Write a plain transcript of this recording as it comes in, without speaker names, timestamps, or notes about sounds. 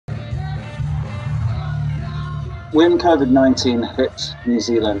When COVID-19 hit New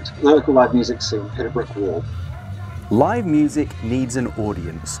Zealand, the local live music scene hit a brick wall. Live music needs an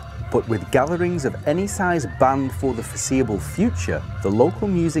audience, but with gatherings of any size banned for the foreseeable future, the local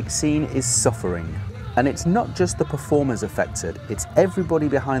music scene is suffering. And it's not just the performers affected, it's everybody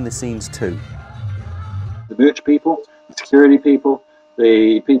behind the scenes too. The merch people, the security people,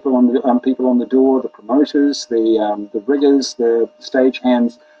 the people on the door, the promoters, the riggers, the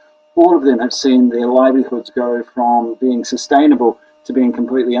stagehands, all of them have seen their livelihoods go from being sustainable to being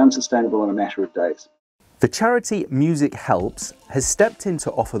completely unsustainable in a matter of days. The charity Music Helps has stepped in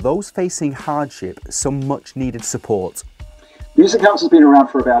to offer those facing hardship some much needed support. Music Helps has been around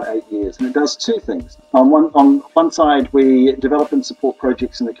for about 8 years, and it does two things. On one side, we develop and support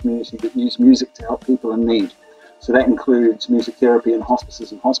projects in the community that use music to help people in need. So that includes music therapy in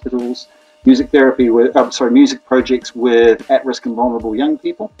hospices and hospitals, music projects with at-risk and vulnerable young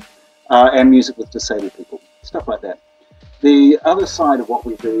people, and music with disabled people, stuff like that. The other side of what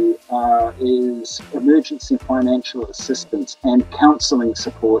we do is emergency financial assistance and counselling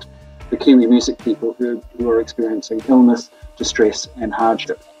support for Kiwi music people who are experiencing illness, distress and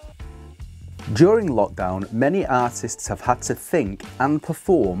hardship. During lockdown, many artists have had to think and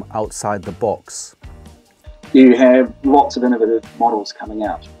perform outside the box. You have lots of innovative models coming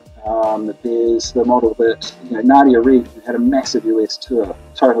out. There's the model that, Nadia Reid, who had a massive US tour,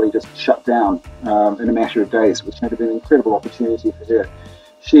 totally just shut down in a matter of days, which had been an incredible opportunity for her.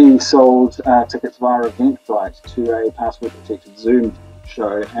 She sold tickets via Eventbrite to a password-protected Zoom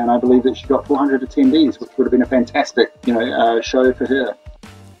show, and I believe that she got 400 attendees, which would have been a fantastic, show for her.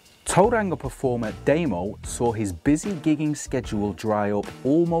 Tauranga performer Damo saw his busy gigging schedule dry up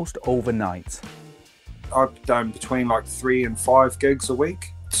almost overnight. I've done between like 3 and 5 gigs a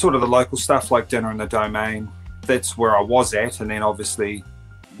week. Sort of the local stuff like Dinner in the Domain, that's where I was at, and then obviously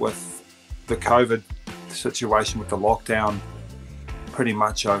with the COVID situation with the lockdown, pretty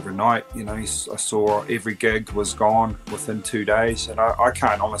much overnight, I saw every gig was gone within 2 days, and I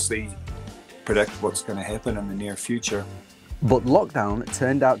can't honestly predict what's going to happen in the near future. But lockdown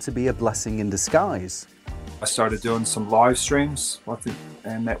turned out to be a blessing in disguise. I started doing some live streams,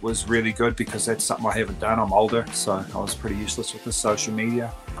 and that was really good because that's something I haven't done. I'm older, so I was pretty useless with the social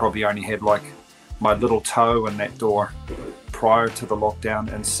media. Probably only had like my little toe in that door prior to the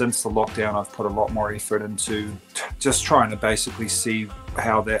lockdown, and since the lockdown I've put a lot more effort into just trying to basically see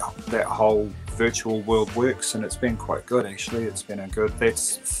how that whole virtual world works, and it's been quite good actually. That's been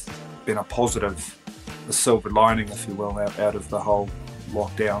a positive, a silver lining, if you will, out of the whole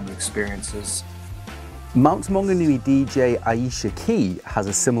lockdown experiences. Mount Maunganui DJ Aisha Key has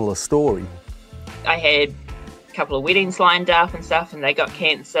a similar story. I had a couple of weddings lined up and stuff, and they got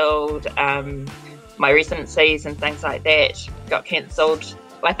cancelled. My residencies and things like that got cancelled.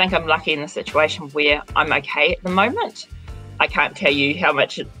 I think I'm lucky in the situation where I'm okay at the moment. I can't tell you how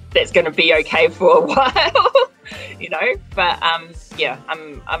much that's going to be okay for a while, but yeah,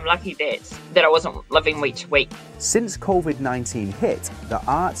 I'm lucky that I wasn't living week to week. Since COVID-19 hit, the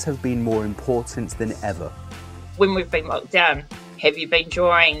arts have been more important than ever. When we've been locked down, have you been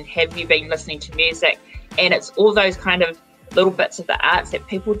drawing? Have you been listening to music? And it's all those kind of little bits of the arts that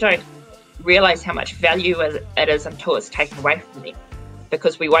people don't realise how much value it is until it's taken away from them,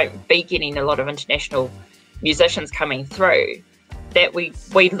 because we won't be getting a lot of international musicians coming through. That we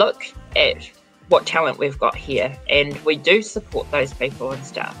look at what talent we've got here, and we do support those people and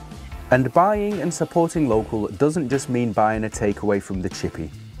stuff. And buying and supporting local doesn't just mean buying a takeaway from the chippy.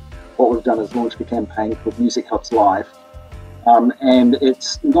 What we've done is launched a campaign called Music Helps Live, and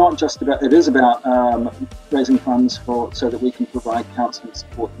it's not just about, it is about raising funds so that we can provide counselling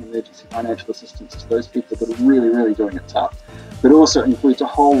support and emergency financial assistance to those people that are really, really doing it tough. But also includes a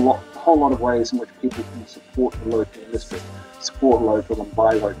whole lot of ways in which people can support the local industry, support local and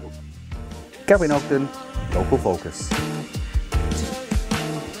buy local. Gavin Ogden, Local Focus.